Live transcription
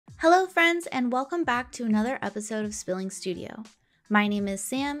Hello friends, and welcome back to another episode of Spilling Studio. My name is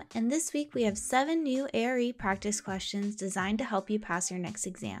Sam, and this week we have 7 new ARE practice questions designed to help you pass your next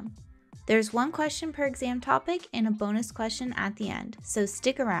exam. There's one question per exam topic and a bonus question at the end, so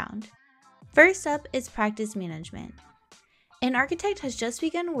stick around. First up is practice management. An architect has just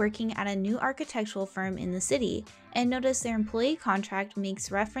begun working at a new architectural firm in the city and noticed their employee contract makes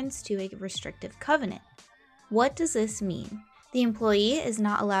reference to a restrictive covenant. What does this mean? The employee is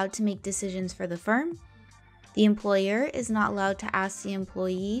not allowed to make decisions for the firm. The employer is not allowed to ask the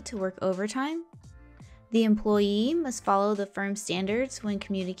employee to work overtime. The employee must follow the firm's standards when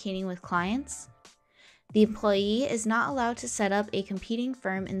communicating with clients. The employee is not allowed to set up a competing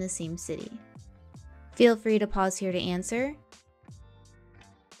firm in the same city. Feel free to pause here to answer.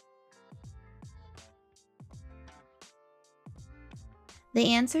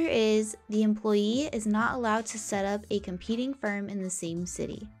 The answer is the employee is not allowed to set up a competing firm in the same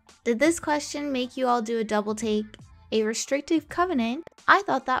city. Did this question make you all do a double take? A restrictive covenant? I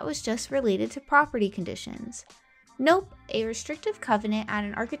thought that was just related to property conditions. Nope, a restrictive covenant at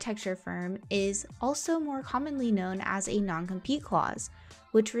an architecture firm is also more commonly known as a non-compete clause,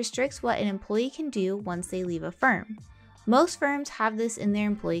 which restricts what an employee can do once they leave a firm. Most firms have this in their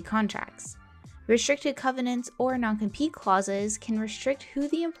employee contracts. Restricted covenants or non-compete clauses can restrict who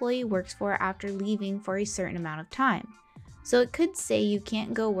the employee works for after leaving for a certain amount of time. So it could say you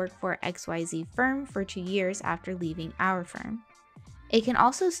can't go work for XYZ firm for 2 years after leaving our firm. It can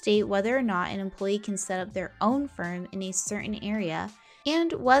also state whether or not an employee can set up their own firm in a certain area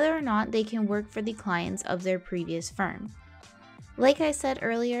and whether or not they can work for the clients of their previous firm. Like I said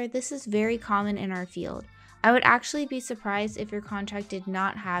earlier, this is very common in our field. I would actually be surprised if your contract did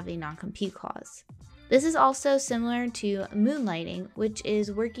not have a non-compete clause. This is also similar to moonlighting, which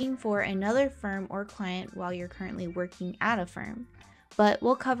is working for another firm or client while you're currently working at a firm, but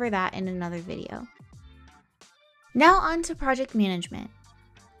we'll cover that in another video. Now on to project management.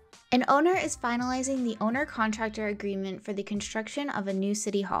 An owner is finalizing the owner-contractor agreement for the construction of a new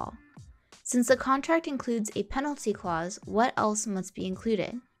city hall. Since the contract includes a penalty clause, what else must be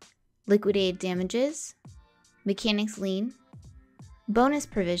included? Liquidated damages, mechanics lien, bonus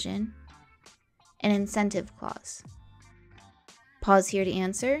provision, and incentive clause. Pause here to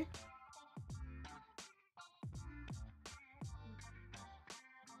answer.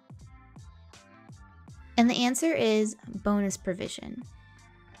 And the answer is bonus provision.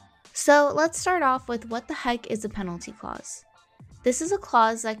 So let's start off with what the heck is a penalty clause. This is a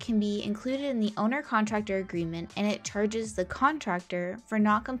clause that can be included in the owner-contractor agreement, and it charges the contractor for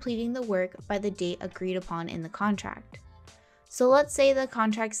not completing the work by the date agreed upon in the contract. So let's say the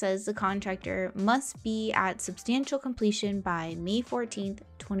contract says the contractor must be at substantial completion by May 14th,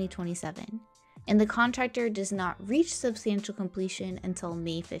 2027, and the contractor does not reach substantial completion until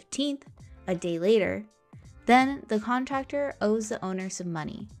May 15th, a day later, then the contractor owes the owner some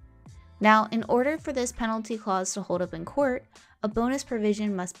money. Now, in order for this penalty clause to hold up in court, a bonus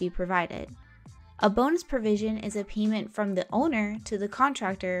provision must be provided. A bonus provision is a payment from the owner to the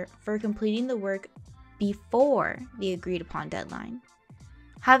contractor for completing the work before the agreed upon deadline.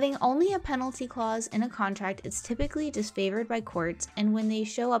 Having only a penalty clause in a contract is typically disfavored by courts, and when they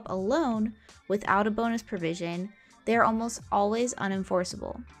show up alone without a bonus provision, they are almost always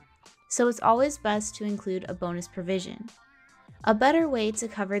unenforceable. So it's always best to include a bonus provision. A better way to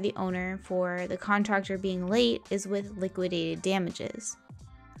cover the owner for the contractor being late is with liquidated damages.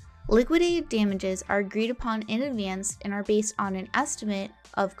 Liquidated damages are agreed upon in advance and are based on an estimate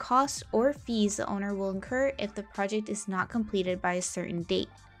of costs or fees the owner will incur if the project is not completed by a certain date.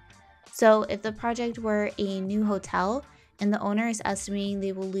 So if the project were a new hotel and the owner is estimating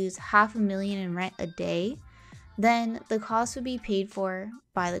they will lose $500,000 in rent a day, then the cost would be paid for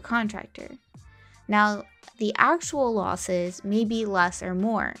by the contractor. Now, the actual losses may be less or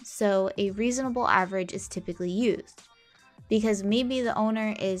more, so a reasonable average is typically used. Because maybe the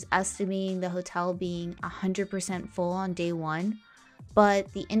owner is estimating the hotel being 100% full on day one,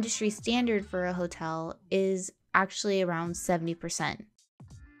 but the industry standard for a hotel is actually around 70%.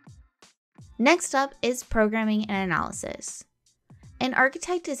 Next up is programming and analysis. An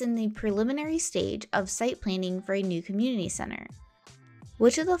architect is in the preliminary stage of site planning for a new community center.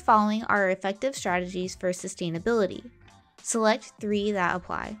 Which of the following are effective strategies for sustainability? Select 3 that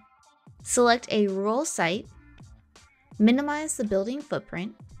apply. Select a rural site, minimize the building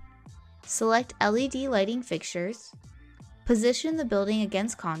footprint, select LED lighting fixtures, position the building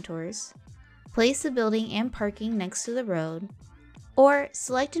against contours, place the building and parking next to the road, or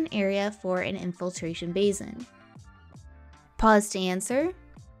select an area for an infiltration basin. Pause to answer.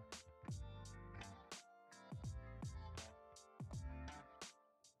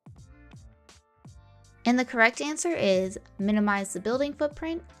 And the correct answer is minimize the building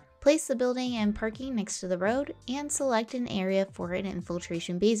footprint, place the building and parking next to the road, and select an area for an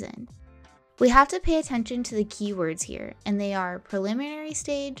infiltration basin. We have to pay attention to the keywords here, and they are preliminary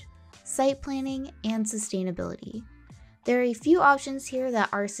stage, site planning, and sustainability. There are a few options here that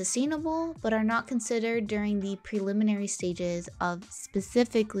are sustainable but are not considered during the preliminary stages of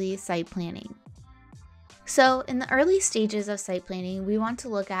specifically site planning. So in the early stages of site planning, we want to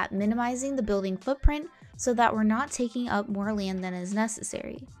look at minimizing the building footprint so that we're not taking up more land than is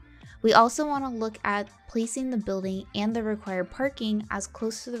necessary. We also want to look at placing the building and the required parking as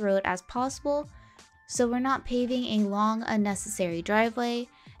close to the road as possible so we're not paving a long unnecessary driveway,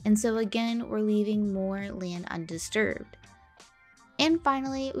 and so again we're leaving more land undisturbed. And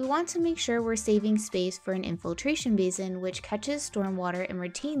finally, we want to make sure we're saving space for an infiltration basin which catches stormwater and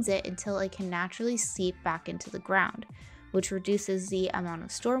retains it until it can naturally seep back into the ground, which reduces the amount of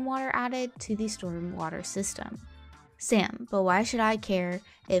stormwater added to the stormwater system. Sam, but why should I care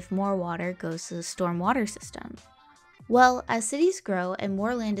if more water goes to the stormwater system? Well, as cities grow and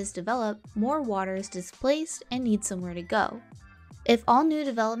more land is developed, more water is displaced and needs somewhere to go. If all new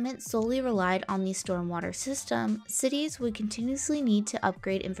development solely relied on the stormwater system, cities would continuously need to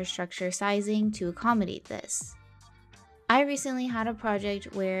upgrade infrastructure sizing to accommodate this. I recently had a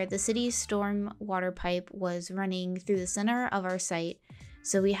project where the city's stormwater pipe was running through the center of our site,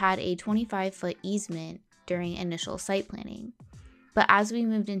 so we had a 25-foot easement during initial site planning. But as we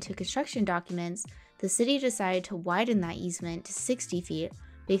moved into construction documents, the city decided to widen that easement to 60 feet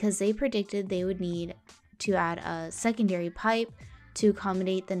because they predicted they would need to add a secondary pipe to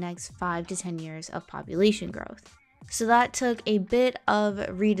accommodate the next 5 to 10 years of population growth. So that took a bit of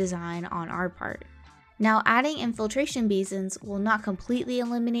redesign on our part. Now, adding infiltration basins will not completely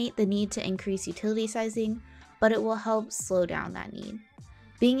eliminate the need to increase utility sizing, but it will help slow down that need.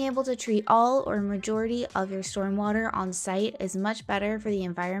 Being able to treat all or majority of your stormwater on site is much better for the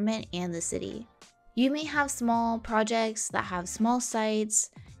environment and the city. You may have small projects that have small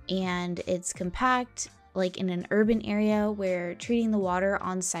sites and it's compact, like in an urban area where treating the water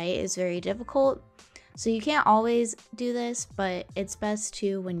on site is very difficult. So you can't always do this, but it's best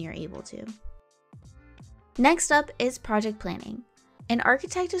to when you're able to. Next up is project planning. An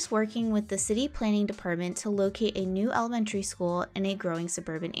architect is working with the city planning department to locate a new elementary school in a growing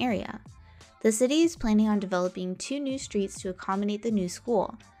suburban area. The city is planning on developing 2 new streets to accommodate the new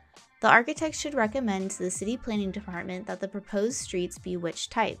school. The architect should recommend to the city planning department that the proposed streets be which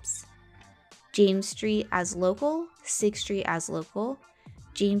types: James Street as local, 6th Street as local,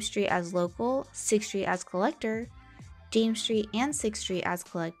 James Street as local, 6th Street as collector, James Street and 6th Street as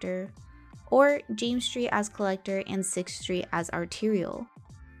collector, or James Street as collector and 6th Street as arterial.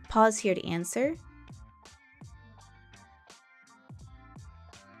 Pause here to answer.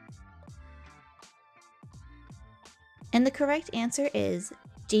 And the correct answer is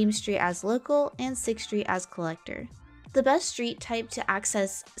James Street as local and 6th Street as collector. The best street type to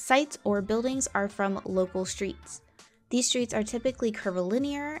access sites or buildings are from local streets. These streets are typically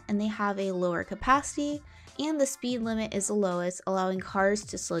curvilinear and they have a lower capacity, and the speed limit is the lowest, allowing cars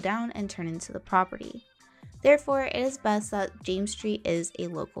to slow down and turn into the property. Therefore, it is best that James Street is a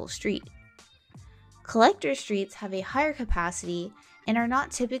local street. Collector streets have a higher capacity and are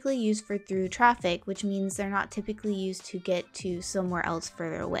not typically used for through traffic, which means they're not typically used to get to somewhere else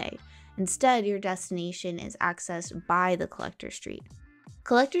further away. Instead, your destination is accessed by the collector street.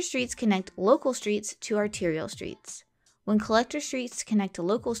 Collector streets connect local streets to arterial streets. When collector streets connect to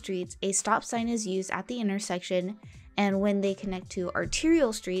local streets, a stop sign is used at the intersection, and when they connect to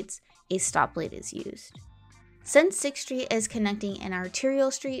arterial streets, a stoplight is used. Since 6th Street is connecting an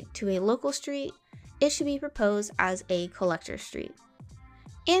arterial street to a local street, it should be proposed as a collector street.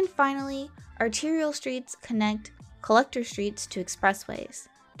 And finally, arterial streets connect collector streets to expressways.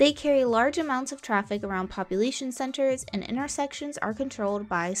 They carry large amounts of traffic around population centers, and intersections are controlled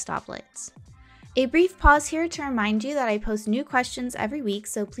by stoplights. A brief pause here to remind you that I post new questions every week,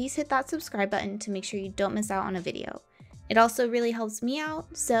 so please hit that subscribe button to make sure you don't miss out on a video. It also really helps me out,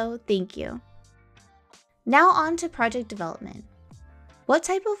 so thank you. Now on to project development. What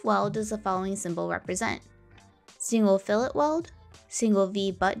type of weld does the following symbol represent? Single fillet weld, single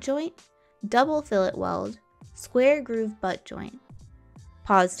V butt joint, double fillet weld, square groove butt joint.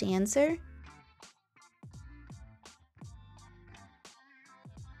 Pause to answer.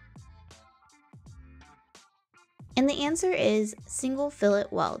 And the answer is single fillet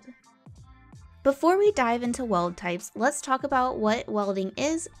weld. Before we dive into weld types, let's talk about what welding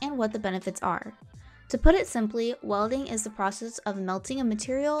is and what the benefits are. To put it simply, welding is the process of melting a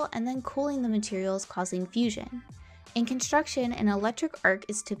material and then cooling the materials, causing fusion. In construction, an electric arc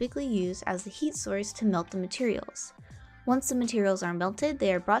is typically used as the heat source to melt the materials. Once the materials are melted,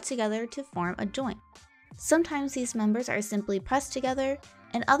 they are brought together to form a joint. Sometimes these members are simply pressed together,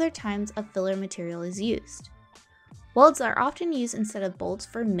 and other times a filler material is used. Welds are often used instead of bolts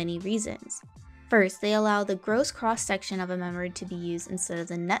for many reasons. First, they allow the gross cross-section of a member to be used instead of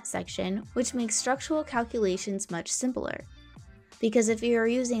the net section, which makes structural calculations much simpler. Because if you are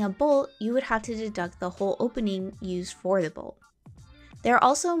using a bolt, you would have to deduct the whole opening used for the bolt. They are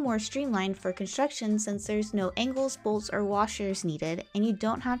also more streamlined for construction since there's no angles, bolts, or washers needed, and you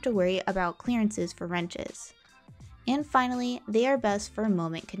don't have to worry about clearances for wrenches. And finally, they are best for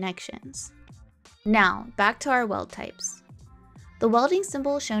moment connections. Now, back to our weld types. The welding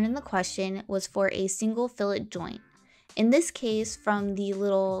symbol shown in the question was for a single fillet joint. In this case, from the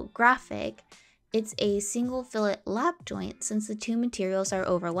little graphic, it's a single fillet lap joint since the two materials are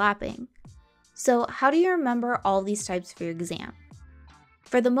overlapping. So how do you remember all these types for your exam?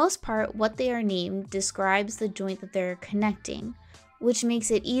 For the most part, what they are named describes the joint that they're connecting, which makes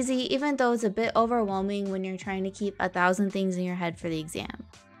it easy even though it's a bit overwhelming when you're trying to keep 1,000 things in your head for the exam.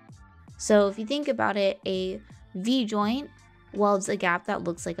 So if you think about it, a V joint welds a gap that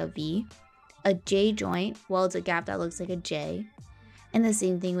looks like a V, a J joint welds a gap that looks like a J, and the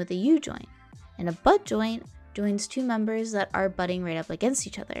same thing with a U joint. And a butt joint joins two members that are butting right up against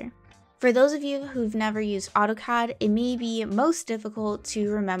each other. For those of you who've never used AutoCAD, it may be most difficult to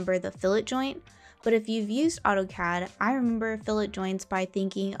remember the fillet joint, but if you've used AutoCAD, I remember fillet joints by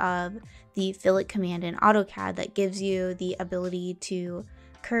thinking of the fillet command in AutoCAD that gives you the ability to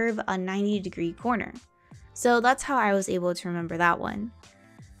curve a 90-degree corner. So that's how I was able to remember that one.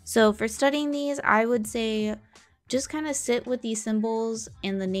 So for studying these, I would say just kind of sit with these symbols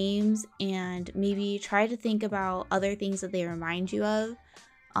and the names and maybe try to think about other things that they remind you of,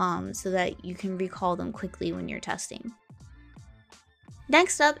 so that you can recall them quickly when you're testing.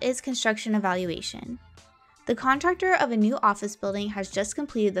 Next up is construction evaluation. The contractor of a new office building has just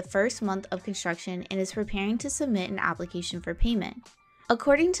completed the first month of construction and is preparing to submit an application for payment.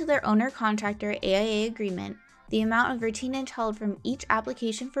 According to their owner-contractor AIA agreement, the amount of retainage held from each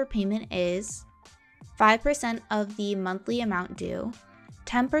application for payment is 5% of the monthly amount due,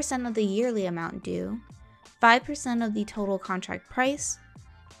 10% of the yearly amount due, 5% of the total contract price,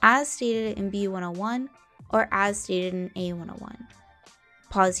 as stated in B101 or as stated in A101.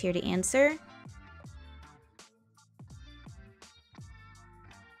 Pause here to answer.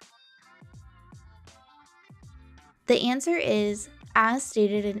 The answer is as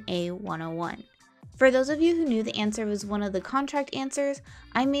stated in A101. For those of you who knew the answer was one of the contract answers,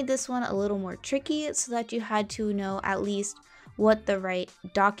 I made this one a little more tricky so that you had to know at least what the right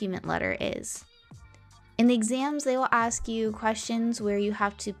document letter is. In the exams, they will ask you questions where you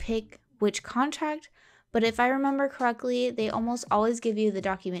have to pick which contract, but if I remember correctly, they almost always give you the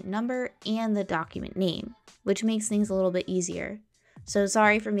document number and the document name, which makes things a little bit easier. So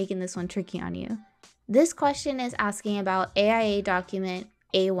sorry for making this one tricky on you. This question is asking about AIA document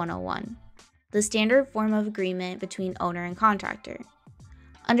A101, the standard form of agreement between owner and contractor.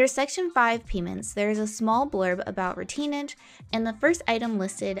 Under Section 5 payments, there is a small blurb about retainage, and the first item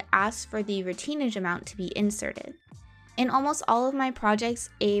listed asks for the retainage amount to be inserted. In almost all of my projects,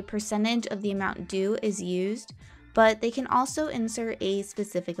 a percentage of the amount due is used, but they can also insert a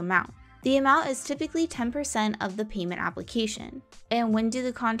specific amount. The amount is typically 10% of the payment application. And when do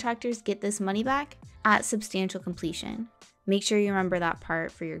the contractors get this money back? At substantial completion. Make sure you remember that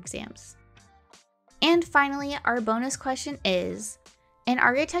part for your exams. And finally, our bonus question is, an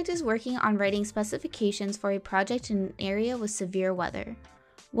architect is working on writing specifications for a project in an area with severe weather.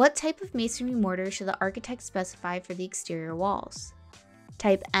 What type of masonry mortar should the architect specify for the exterior walls?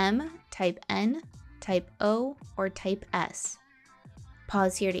 Type M, Type N, Type O, or Type S?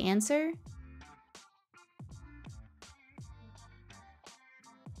 Pause here to answer.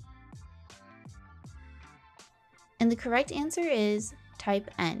 And the correct answer is Type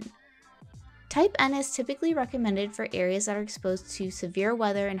N. Type N is typically recommended for areas that are exposed to severe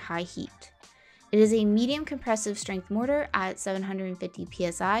weather and high heat. It is a medium compressive strength mortar at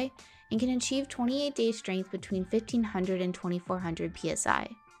 750 psi and can achieve 28-day strength between 1500 and 2400 psi.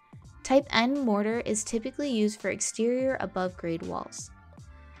 Type N mortar is typically used for exterior above grade walls.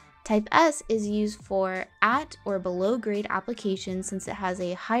 Type S is used for at or below grade applications since it has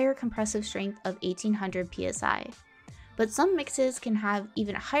a higher compressive strength of 1800 psi. But some mixes can have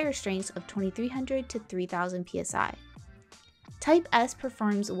even higher strengths of 2300 to 3000 psi. Type S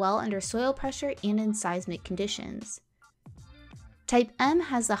performs well under soil pressure and in seismic conditions. Type M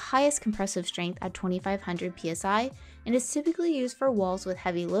has the highest compressive strength at 2500 psi and is typically used for walls with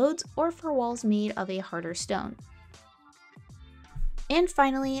heavy loads or for walls made of a harder stone. And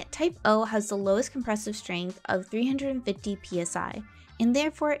finally, type O has the lowest compressive strength of 350 psi, and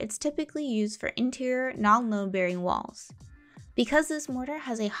therefore it's typically used for interior, non-load-bearing walls. Because this mortar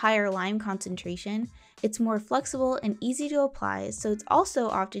has a higher lime concentration, it's more flexible and easy to apply, so it's also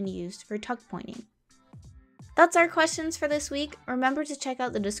often used for tuck pointing. That's our questions for this week. Remember to check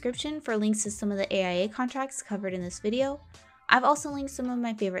out the description for links to some of the AIA contracts covered in this video. I've also linked some of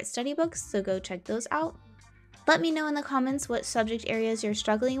my favorite study books, so go check those out. Let me know in the comments what subject areas you're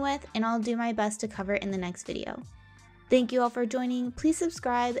struggling with, and I'll do my best to cover it in the next video. Thank you all for joining, please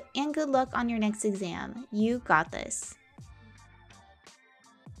subscribe, and good luck on your next exam. You got this!